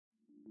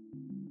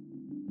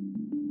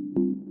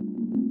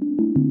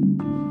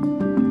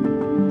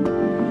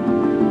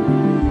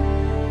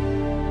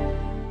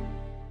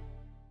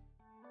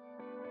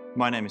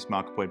My name is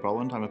Mark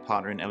Boyd-Boland. I'm a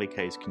partner in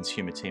L.E.K's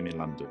consumer team in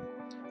London.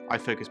 I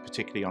focus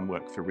particularly on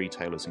work for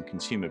retailers and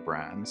consumer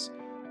brands,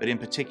 but in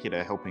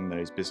particular helping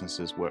those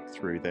businesses work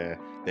through their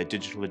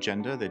digital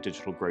agenda, their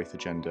digital growth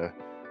agenda,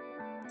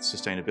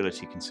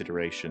 sustainability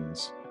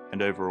considerations,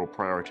 and overall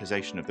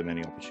prioritisation of the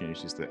many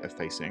opportunities that they're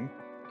facing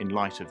in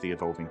light of the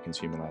evolving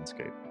consumer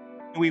landscape.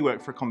 We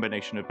work for a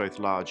combination of both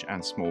large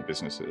and small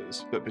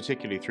businesses, but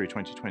particularly through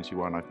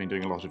 2021 I've been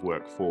doing a lot of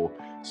work for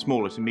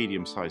smaller to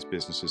medium-sized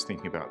businesses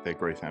thinking about their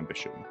growth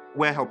ambition.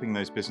 We're helping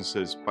those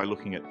businesses by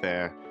looking at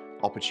their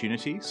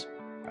opportunities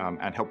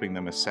and helping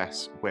them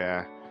assess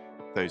where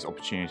those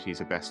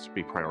opportunities are best to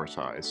be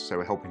prioritised. So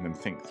we're helping them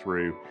think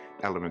through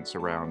elements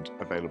around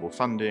available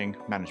funding,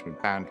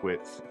 management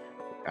bandwidth,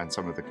 and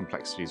some of the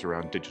complexities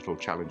around digital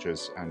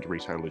challenges and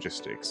retail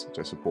logistics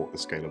to support the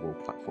scalable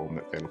platform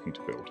that they're looking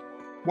to build.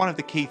 One of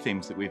the key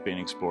themes that we've been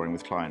exploring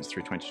with clients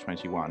through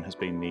 2021 has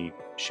been the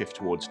shift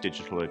towards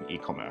digital and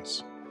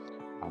e-commerce.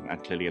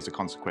 And clearly as a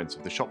consequence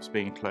of the shops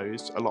being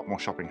closed, a lot more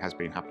shopping has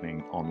been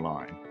happening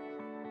online.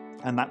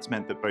 And that's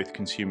meant that both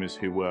consumers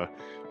who were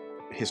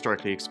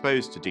historically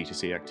exposed to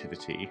D2C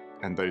activity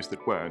and those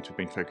that weren't have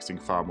been focusing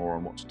far more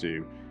on what to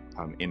do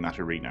in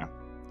that arena.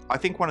 I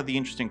think one of the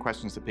interesting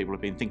questions that people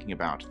have been thinking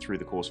about through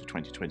the course of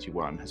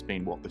 2021 has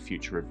been what the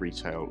future of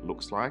retail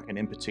looks like, and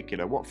in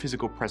particular what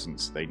physical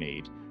presence they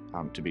need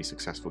to be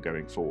successful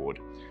going forward.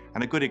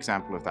 And a good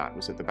example of that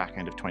was at the back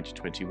end of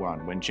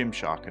 2021 when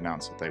Gymshark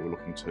announced that they were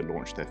looking to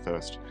launch their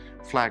first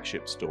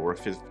flagship store,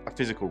 a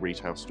physical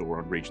retail store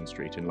on Regent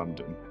Street in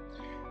London.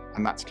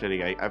 And that's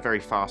clearly a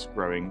very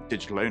fast-growing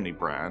digital-only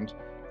brand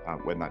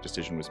when that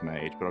decision was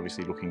made, but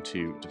obviously looking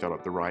to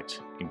develop the right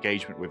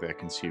engagement with their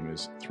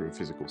consumers through a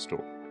physical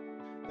store.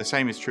 The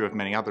same is true of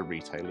many other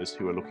retailers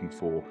who are looking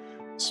for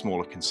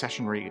smaller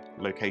concessionary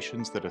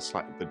locations that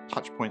are the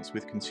touch points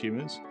with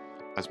consumers,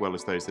 as well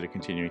as those that are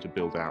continuing to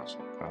build out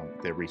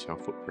their retail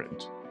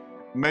footprint.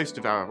 Most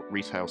of our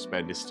retail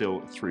spend is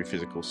still through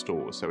physical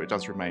stores, so it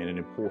does remain an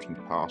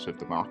important part of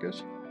the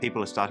market.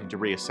 People are starting to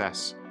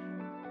reassess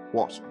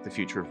what the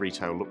future of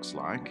retail looks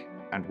like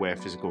and where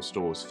physical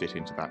stores fit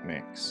into that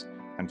mix.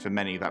 And for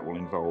many that will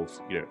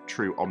involve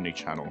true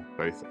omni-channel,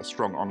 both a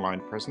strong online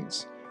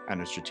presence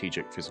and a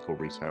strategic physical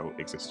retail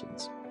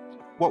existence.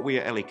 What we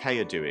at L.E.K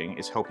are doing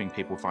is helping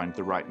people find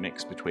the right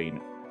mix between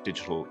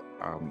digital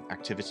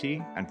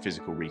activity and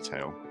physical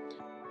retail.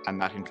 And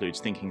that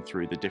includes thinking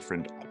through the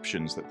different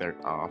options that there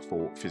are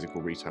for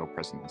physical retail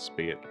presence,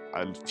 be it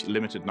a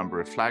limited number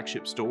of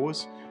flagship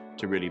stores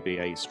to really be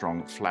a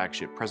strong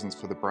flagship presence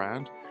for the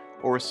brand,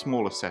 or a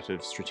smaller set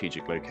of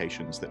strategic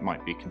locations that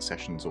might be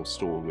concessions or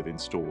stores within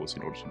stores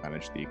in order to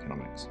manage the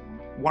economics.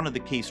 One of the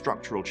key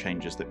structural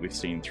changes that we've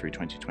seen through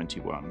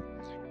 2021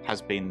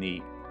 has been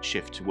the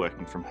shift to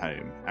working from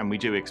home, and we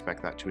do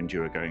expect that to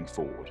endure going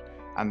forward.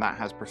 And that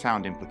has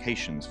profound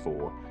implications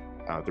for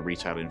the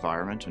retail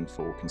environment and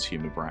for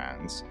consumer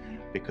brands,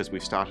 because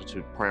we've started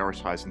to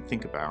prioritise and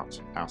think about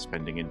our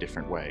spending in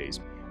different ways.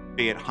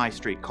 Be it high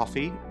street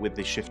coffee with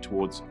the shift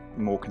towards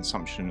more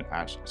consumption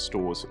at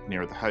stores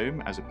nearer the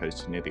home as opposed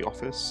to near the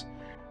office,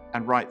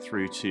 and right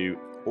through to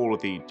all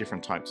of the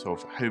different types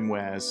of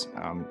homewares,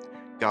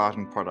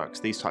 garden products,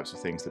 these types of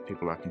things that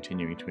people are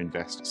continuing to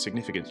invest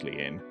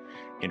significantly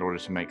in order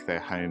to make their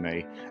home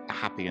a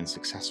happy and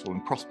successful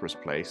and prosperous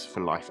place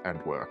for life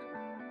and work.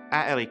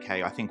 At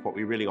L.E.K, I think what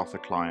we really offer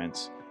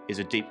clients is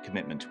a deep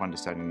commitment to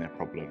understanding their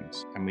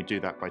problems, and we do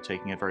that by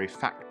taking a very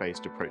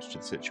fact-based approach to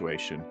the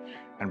situation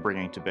and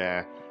bringing to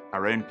bear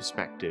our own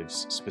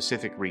perspectives,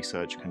 specific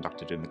research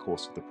conducted in the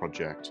course of the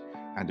project,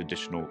 and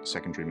additional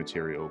secondary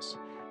materials.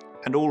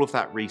 And all of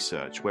that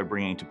research we're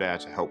bringing to bear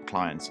to help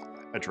clients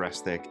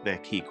address their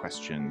key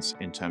questions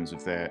in terms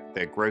of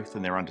their growth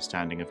and their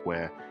understanding of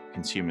where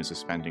consumers are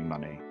spending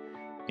money.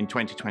 In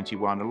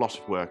 2021, a lot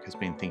of work has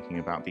been thinking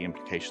about the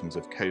implications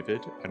of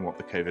COVID and what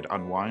the COVID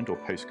unwind or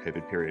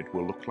post-COVID period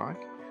will look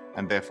like,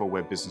 and therefore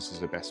where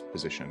businesses are best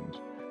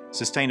positioned.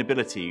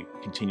 Sustainability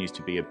continues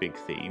to be a big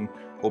theme,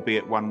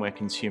 albeit one where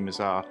consumers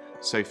are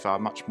so far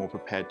much more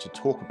prepared to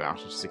talk about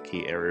it as a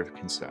key area of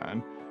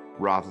concern,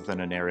 rather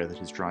than an area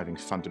that is driving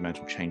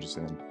fundamental changes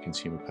in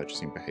consumer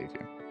purchasing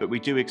behaviour. But we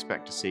do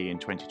expect to see in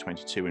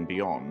 2022 and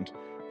beyond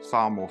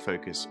far more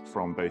focus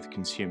from both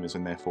consumers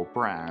and therefore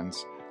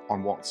brands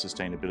on what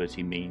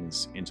sustainability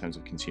means in terms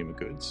of consumer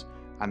goods,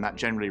 and that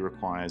generally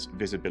requires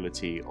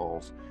visibility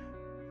of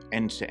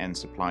end-to-end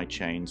supply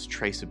chains,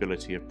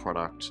 traceability of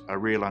product, a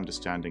real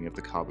understanding of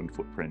the carbon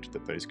footprint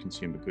that those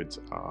consumer goods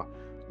are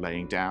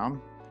laying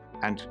down,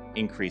 and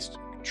increased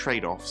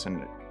trade-offs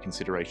and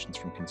considerations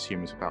from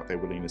consumers about their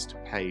willingness to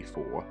pay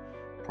for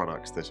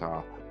products that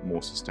are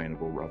more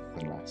sustainable rather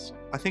than less.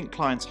 I think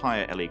clients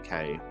hire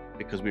L.E.K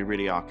because we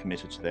really are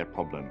committed to their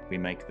problem. We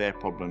make their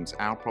problems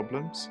our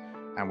problems,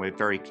 and we're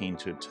very keen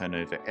to turn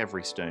over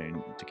every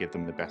stone to give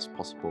them the best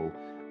possible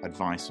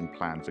advice and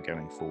plan for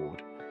going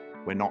forward.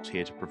 We're not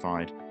here to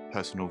provide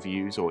personal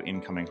views or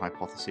incoming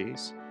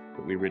hypotheses,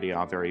 but we really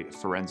are very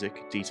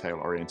forensic,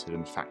 detail-oriented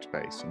and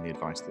fact-based in the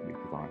advice that we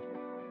provide.